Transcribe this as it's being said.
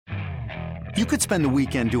You could spend the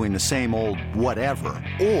weekend doing the same old whatever,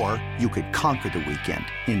 or you could conquer the weekend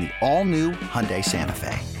in the all-new Hyundai Santa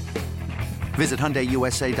Fe. Visit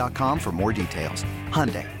HyundaiUSA.com for more details.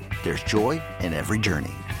 Hyundai, there's joy in every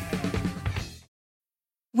journey.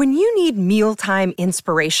 When you need mealtime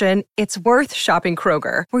inspiration, it's worth shopping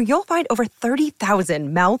Kroger, where you'll find over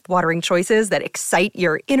 30,000 mouth-watering choices that excite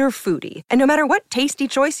your inner foodie. And no matter what tasty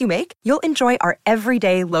choice you make, you'll enjoy our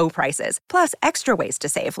everyday low prices, plus extra ways to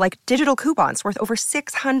save, like digital coupons worth over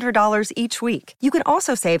 $600 each week. You can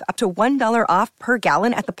also save up to $1 off per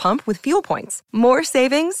gallon at the pump with fuel points. More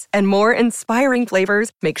savings and more inspiring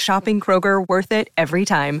flavors make shopping Kroger worth it every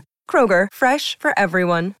time. Kroger, fresh for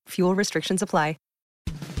everyone. Fuel restrictions apply.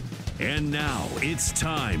 And now it's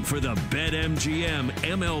time for the BetMGM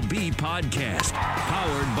MLB podcast,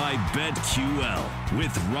 powered by BetQL,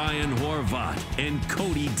 with Ryan Horvat and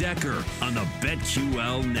Cody Decker on the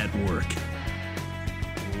BetQL network.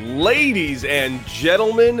 Ladies and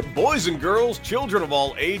gentlemen, boys and girls, children of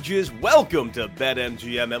all ages, welcome to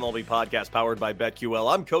BetMGM MLB podcast, powered by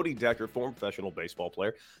BetQL. I'm Cody Decker, former professional baseball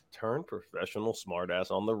player, turned professional smartass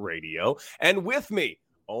on the radio, and with me,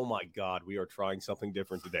 oh my God, we are trying something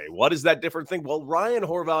different today. What is that different thing? Well, Ryan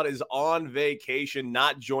Horvat is on vacation,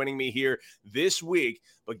 not joining me here this week.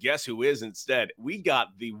 But guess who is instead? We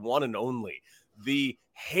got the one and only, the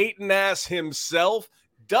hating ass himself,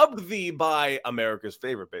 dubbed the by America's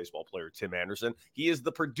favorite baseball player, Tim Anderson. He is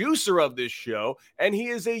the producer of this show, and he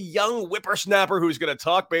is a young whippersnapper who's going to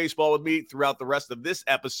talk baseball with me throughout the rest of this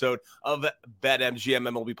episode of BetMGM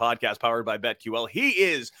MLB podcast, powered by BetQL. He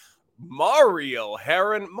is Mario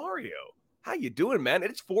Heron. Mario, how you doing, man?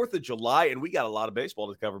 It's 4th of July, and we got a lot of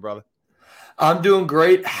baseball to cover, brother. I'm doing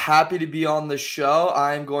great. Happy to be on the show.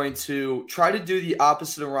 I'm going to try to do the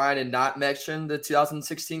opposite of Ryan and not mention the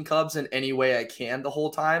 2016 Cubs in any way I can the whole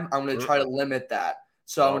time. I'm going to try to limit that.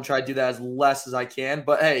 So I'm going to try to do that as less as I can.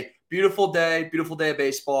 But, hey, beautiful day of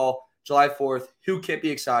baseball. July 4th. Who can't be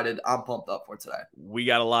excited? I'm pumped up for today. We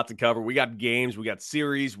got a lot to cover. We got games, we got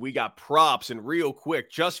series, we got props. And real quick,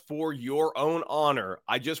 just for your own honor,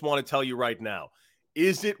 I just want to tell you right now,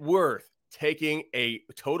 is it worth taking a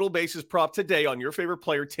total bases prop today on your favorite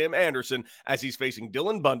player, Tim Anderson, as he's facing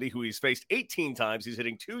Dylan Bundy, who he's faced 18 times. He's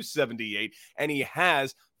hitting .278, and he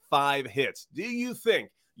has 5 hits. Do you think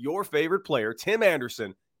your favorite player, Tim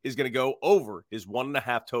Anderson, is going to go over his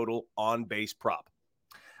 1.5 total on base prop?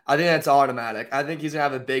 I think that's automatic. I think he's going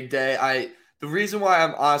to have a big day. The reason why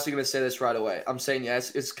I'm honestly going to say this right away, I'm saying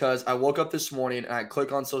yes, is because I woke up this morning and I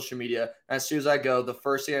click on social media. And as soon as I go, the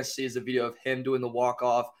first thing I see is a video of him doing the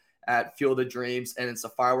walk-off at Field of Dreams, and it's the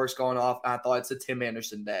fireworks going off. And I thought it's a Tim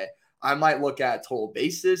Anderson day. I might look at total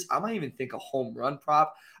bases. I might even think a home run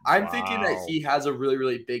prop. I'm thinking that he has a really,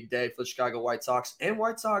 really big day for the Chicago White Sox. And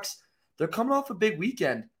White Sox, they're coming off a big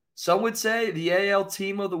weekend. Some would say the AL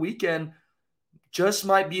team of the weekend just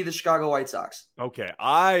might be the Chicago White Sox. Okay,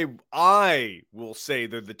 I will say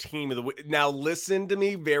they're the team of the week. Now listen to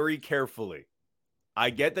me very carefully. I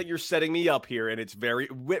get that you're setting me up here, and it's very,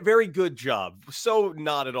 very good job. So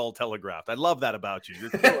not at all telegraphed. I love that about you. You're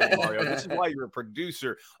killing it, Mario. This is why you're a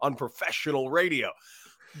producer on professional radio.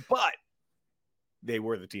 But they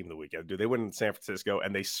were the team of the weekend, dude. They went in San Francisco,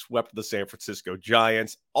 and they swept the San Francisco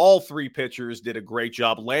Giants. All 3 pitchers did a great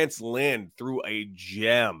job. Lance Lynn threw a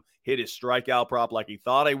gem, hit his strikeout prop like he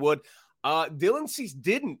thought he would. Dylan Cease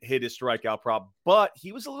didn't hit his strikeout prop, but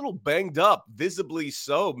he was a little banged up, visibly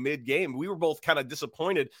so, mid-game. We were both kind of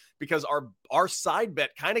disappointed because our side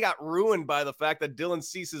bet kind of got ruined by the fact that Dylan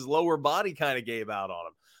Cease's lower body kind of gave out on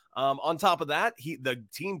him. On top of that, the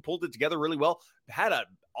team pulled it together really well, had an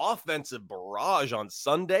offensive barrage on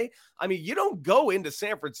Sunday. I mean, you don't go into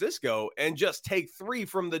San Francisco and just take 3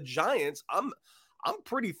 from the Giants. I'm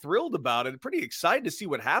pretty thrilled about it, pretty excited to see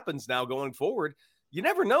what happens now going forward. You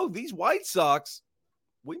never know. These White Sox,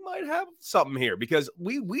 we might have something here because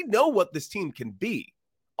we know what this team can be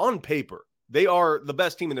on paper. They are the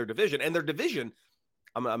best team in their division, and their division,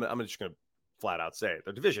 I'm just going to flat out say it.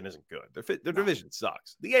 Their division isn't good. Their division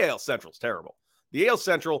sucks. The AL Central is terrible. The AL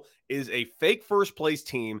Central is a fake first place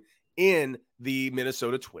team in the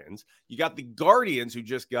Minnesota Twins. You got the Guardians, who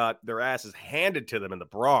just got their asses handed to them in the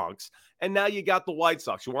Bronx. And now you got the White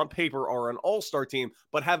Sox, who on paper are an all-star team,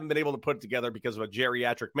 but haven't been able to put it together because of a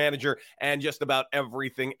geriatric manager and just about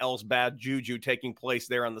everything else bad juju taking place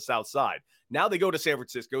there on the South Side. Now they go to San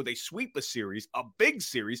Francisco. They sweep a series, a big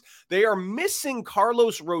series. They are missing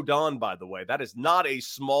Carlos Rodon, by the way. That is not a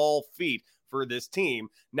small feat for this team.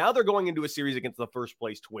 Now they're going into a series against the first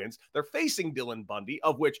place Twins. They're facing Dylan Bundy,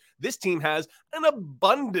 of which this team has an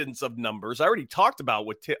abundance of numbers. I already talked about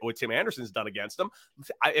what Tim Anderson's done against him.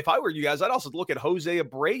 If I were you guys, I'd also look at Jose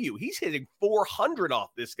Abreu. He's hitting 400 off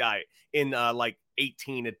this guy in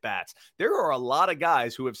 18 at bats. There are a lot of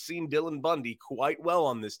guys who have seen Dylan Bundy quite well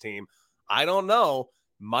on this team. I don't know.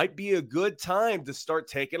 Might be a good time to start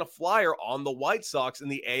taking a flyer on the White Sox in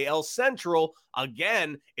the AL Central.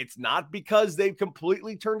 Again, it's not because they've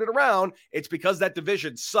completely turned it around. It's because that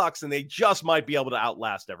division sucks and they just might be able to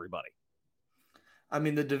outlast everybody. I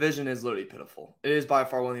mean, the division is literally pitiful. It is by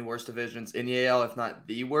far one of the worst divisions in the AL, if not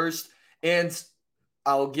the worst. And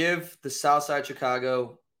I'll give the Southside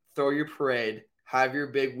Chicago, throw your parade, have your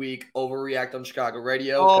big week, overreact on Chicago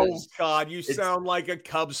radio. Oh, God, you sound like a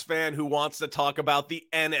Cubs fan who wants to talk about the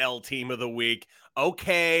NL team of the week.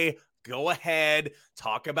 Okay, go ahead.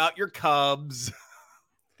 Talk about your Cubs.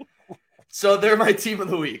 So they're my team of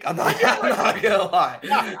the week. I'm not going to lie.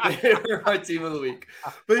 They're my team of the week.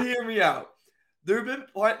 But hear me out. They're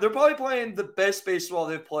probably playing the best baseball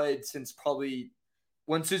they've played since probably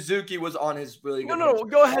when Suzuki was on his really good. No,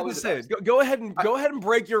 go ahead and say it. Go ahead and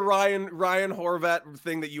break your Ryan Horvat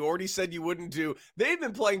thing that you already said you wouldn't do. They've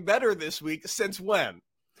been playing better this week since when?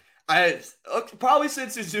 Probably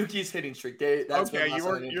since Suzuki's hitting streak. You're not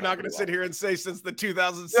going to sit here and say since the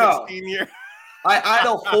 2016 year. I had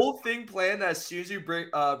a whole thing planned that as soon as you bring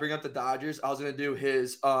up the Dodgers, I was going to do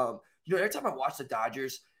his. Every time I watch the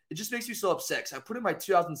Dodgers, it just makes me so upset. I put in my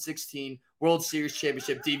 2016 World Series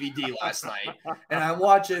Championship DVD last night, and I'm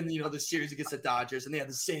watching, the series against the Dodgers, and they have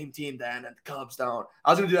the same team then, and the Cubs don't.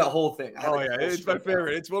 I was gonna do that whole thing. It's my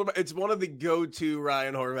favorite. It's one of the go-to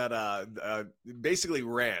Ryan Horvat basically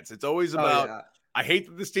rants. It's always about. I hate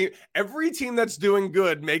that this team, every team that's doing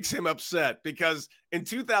good makes him upset because in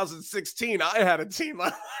 2016, I had a team.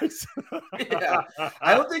 Yeah.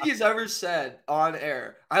 I don't think he's ever said on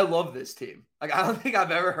air, I love this team. Like, I don't think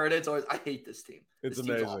I've ever heard it. It's always, I hate this team. It's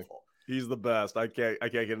amazing. He's the best. I can't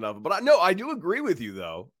get enough. But I do agree with you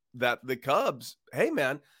though, that the Cubs, hey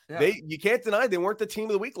man, you can't deny they weren't the team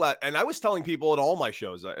of the week last. And I was telling people at all my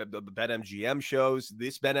shows, the BetMGM shows,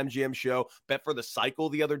 this BetMGM show, Bet for the Cycle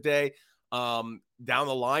the other day, down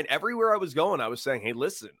the line, everywhere I was going, I was saying, hey,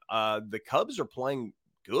 listen, the Cubs are playing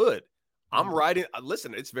good. I'm riding.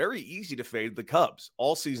 Listen, it's very easy to fade the Cubs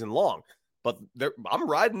all season long, but I'm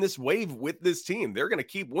riding this wave with this team. They're going to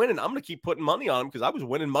keep winning. I'm going to keep putting money on them because I was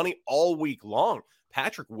winning money all week long.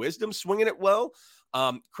 Patrick Wisdom swinging it well.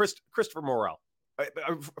 Christopher Morel.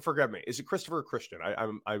 Forgive me. Is it Christopher or Christian? I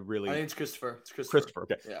think it's Christopher. It's Christopher.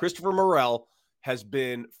 Okay. Yeah. Christopher Morel has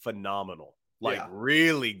been phenomenal.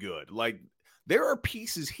 Really good. Like, there are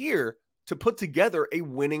pieces here to put together a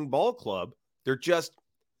winning ball club. They're just,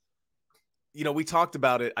 we talked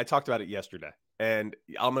about it. I talked about it yesterday, and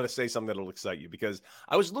I'm going to say something that'll excite you because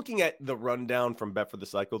I was looking at the rundown from Bet for the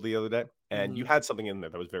Cycle the other day, and you had something in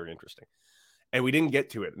there that was very interesting. And we didn't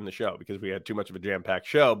get to it in the show because we had too much of a jam-packed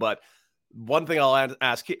show. But one thing I'll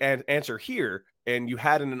answer here, and you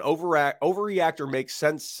had in an overreact or make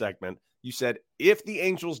sense segment, you said, if the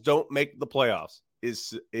Angels don't make the playoffs,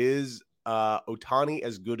 is Ohtani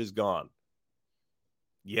as good as gone?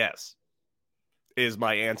 Yes, is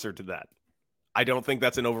my answer to that. I don't think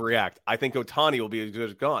that's an overreact. I think Ohtani will be as good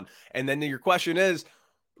as gone. And then your question is,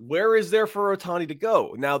 where is there for Ohtani to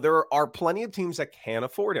go? Now, there are plenty of teams that can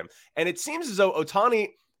afford him. And it seems as though Ohtani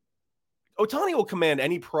will command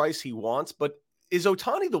any price he wants, but is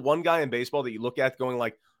Ohtani the one guy in baseball that you look at going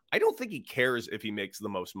like, I don't think he cares if he makes the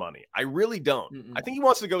most money. I really don't. I think he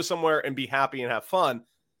wants to go somewhere and be happy and have fun.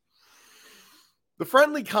 The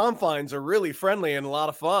friendly confines are really friendly and a lot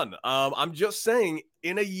of fun. I'm just saying,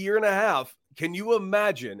 in a year and a half, can you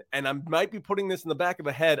imagine, and I might be putting this in the back of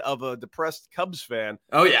the head of a depressed Cubs fan.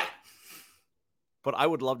 Oh, yeah. But I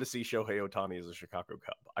would love to see Shohei Ohtani as a Chicago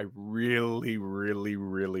Cub. I really, really,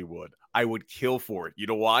 really would. I would kill for it. You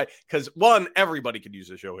know why? Because, one, everybody could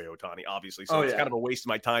use a Shohei Ohtani, obviously. So it's kind of a waste of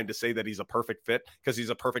my time to say that he's a perfect fit because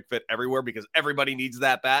he's a perfect fit everywhere because everybody needs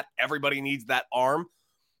that bat. Everybody needs that arm.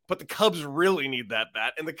 But the Cubs really need that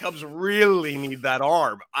bat, and the Cubs really need that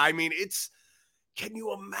arm. I mean, can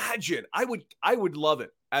you imagine? I would love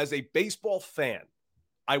it. As a baseball fan,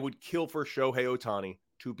 I would kill for Shohei Ohtani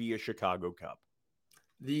to be a Chicago Cub.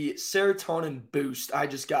 The serotonin boost I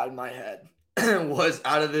just got in my head was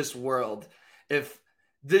out of this world. If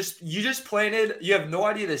you just planted, you have no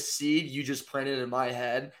idea the seed you just planted in my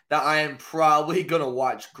head that I am probably going to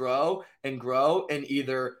watch grow and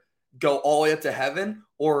either go all the way up to heaven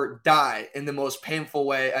or die in the most painful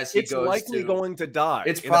way as he goes. It's likely going to die.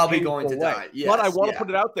 It's probably going to die. Yes, but I want to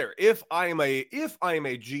put it out there. If I am a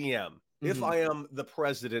GM, if I am the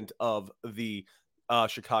president of the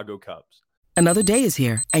Chicago Cubs, Another day is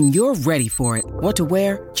here, and you're ready for it. What to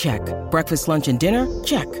wear? Check. Breakfast, lunch, and dinner?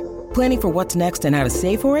 Check. Planning for what's next and how to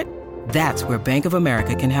save for it? That's where Bank of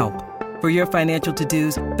America can help. For your financial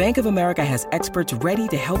to-dos, Bank of America has experts ready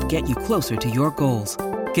to help get you closer to your goals.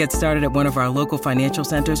 Get started at one of our local financial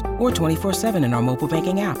centers or 24/7 in our mobile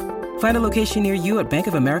banking app. Find a location near you at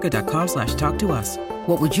bankofamerica.com/talktous.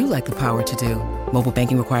 What would you like the power to do? Mobile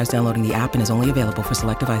banking requires downloading the app and is only available for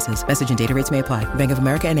select devices. Message and data rates may apply. Bank of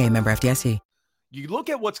America N.A., member FDIC. You look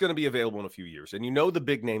at what's going to be available in a few years, and you know the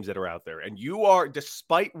big names that are out there. And you are,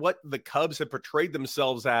 despite what the Cubs have portrayed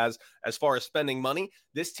themselves as far as spending money,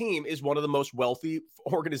 this team is one of the most wealthy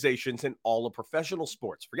organizations in all of professional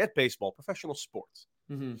sports. Forget baseball, professional sports.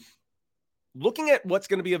 Mm-hmm. Looking at what's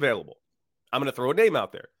going to be available, I'm going to throw a name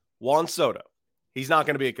out there. Juan Soto. He's not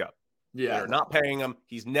going to be a Cub. Yeah. They're not paying him.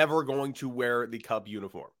 He's never going to wear the Cub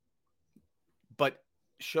uniform. But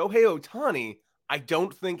Shohei Ohtani, I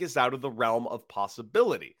don't think is out of the realm of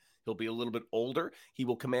possibility. He'll be a little bit older. He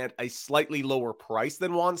will command a slightly lower price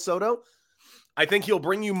than Juan Soto. I think he'll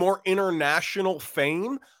bring you more international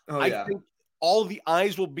fame. I think all the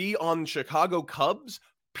eyes will be on Chicago Cubs,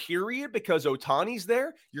 period, because Ohtani's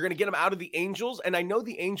there. You're going to get him out of the Angels. And I know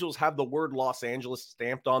the Angels have the word Los Angeles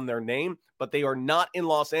stamped on their name, but they are not in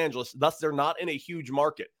Los Angeles. Thus, they're not in a huge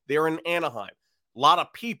market. They're in Anaheim. A lot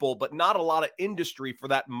of people, but not a lot of industry for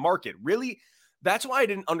that market. Really, that's why I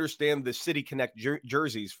didn't understand the City Connect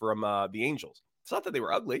jerseys from the Angels. It's not that they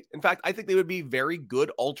were ugly. In fact, I think they would be very good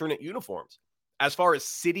alternate uniforms. As far as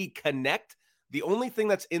City Connect, the only thing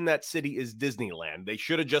that's in that city is Disneyland. They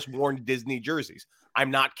should have just worn Disney jerseys. I'm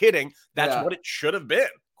not kidding. That's what it should have been.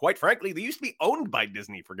 Quite frankly, they used to be owned by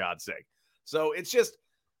Disney, for God's sake. So it's just,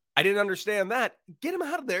 I didn't understand that. Get him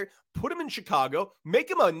out of there, put him in Chicago, make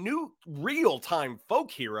him a new real-time folk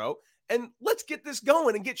hero, and let's get this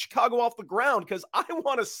going and get Chicago off the ground, because I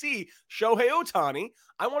want to see Shohei Ohtani.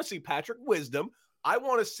 I want to see Patrick Wisdom. I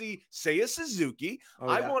want to see Seiya Suzuki.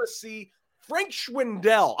 I want to see Frank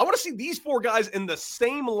Schwindel. I want to see these four guys in the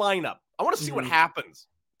same lineup. I want to see what happens.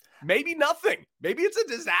 Maybe nothing. Maybe it's a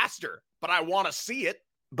disaster, but I want to see it.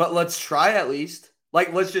 But let's try at least.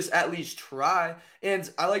 Like, let's just at least try. And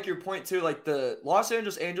I like your point, too. Like, the Los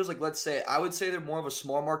Angeles Angels, like, let's say, I would say they're more of a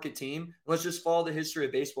small market team. Let's just follow the history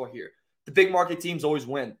of baseball here. The big market teams always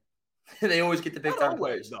win. They always get the big time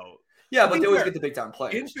players. Though. Yeah, but they always get the big time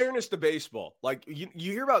players. In fairness to baseball, like, you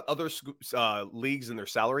hear about other leagues and their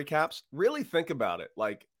salary caps. Really think about it.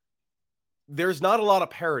 Like, there's not a lot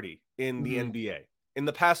of parity in the NBA. In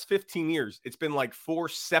the past 15 years, it's been like 4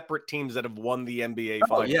 separate teams that have won the NBA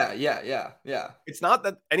finals. Yeah. It's not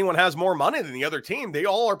that anyone has more money than the other team. They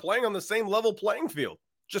all are playing on the same level playing field.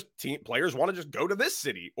 Just players want to just go to this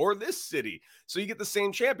city or this city. So you get the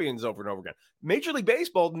same champions over and over again. Major League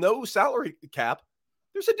Baseball, no salary cap.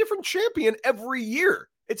 There's a different champion every year.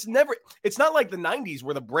 It's not like the 90s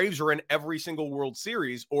where the Braves are in every single World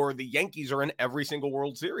Series or the Yankees are in every single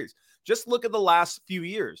World Series. Just look at the last few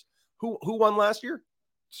years. Who won last year?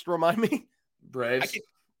 Just remind me. Braves.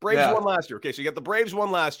 Braves won last year. Okay, so you got the Braves won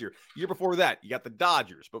last year. Year before that, you got the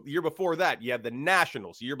Dodgers. But the year before that, you had the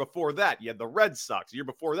Nationals. The year before that, you had the Red Sox. The year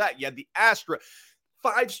before that, you had the Astros.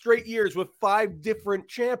 5 straight years with 5 different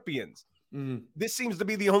champions. This seems to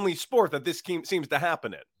be the only sport that this seems to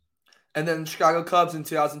happen in. And then Chicago Cubs in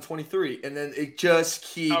 2023. And then it just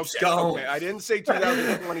keeps going. Okay. I didn't say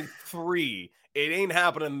 2023. It ain't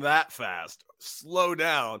happening that fast. Slow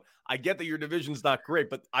down. I get that your division's not great,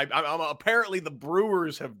 but I'm apparently the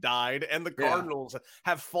Brewers have died and the Cardinals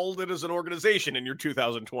have folded as an organization in your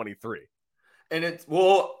 2023. And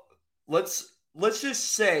let's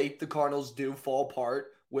just say the Cardinals do fall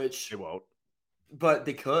apart, which they won't. But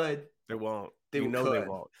they could. They won't. They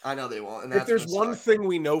won't. I know they won't. And if there's one thing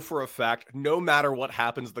we know for a fact, no matter what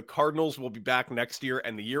happens, the Cardinals will be back next year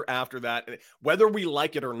and the year after that, whether we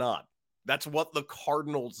like it or not. That's what the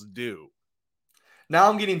Cardinals do. Now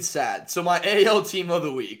I'm getting sad. So my AL team of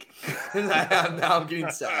the week. Now I'm getting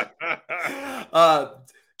sad.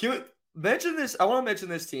 Can we mention this? I want to mention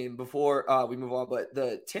this team before we move on, but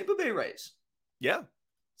the Tampa Bay Rays. Yeah.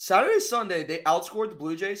 Saturday, Sunday, they outscored the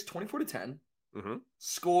Blue Jays 24-10.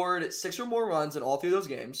 Scored 6 or more runs in all 3 of those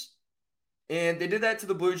games. And they did that to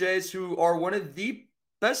the Blue Jays, who are one of the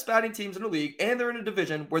best batting teams in the league, and they're in a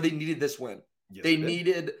division where they needed this win. Yes, they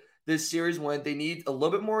needed this series win. They need a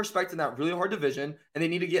little bit more respect in that really hard division, and they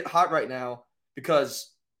need to get hot right now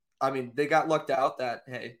because, I mean, they got lucked out that,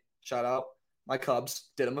 hey, shout out, my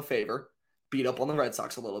Cubs did them a favor, beat up on the Red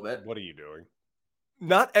Sox a little bit. What are you doing?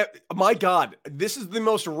 My God, this is the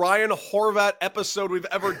most Ryan Horvat episode we've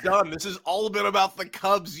ever done. This has all been about the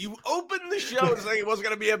Cubs. You opened the show saying it wasn't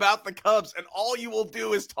going to be about the Cubs, and all you will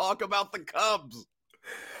do is talk about the Cubs.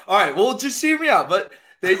 All right, well, just hear me out. But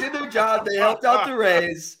they did their job. They helped out the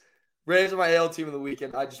Rays. Rays are my AL team of the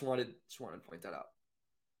weekend. I just wanted to point that out.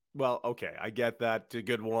 Well, okay, I get that. A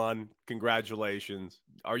good one. Congratulations.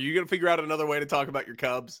 Are you going to figure out another way to talk about your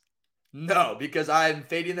Cubs? No, because I'm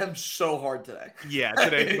fading them so hard today. Yeah,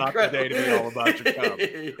 today's not the day to be all about your Cubs.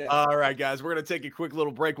 Yeah. All right, guys, we're going to take a quick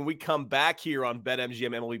little break. When we come back here on BetMGM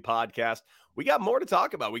MLB Podcast, we got more to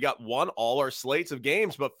talk about. We got all our slates of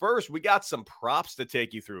games, but first, we got some props to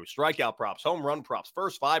take you through. Strikeout props, home run props,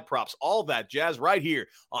 first five props, all that jazz right here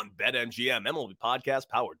on BetMGM MLB Podcast,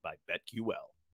 powered by BetQL.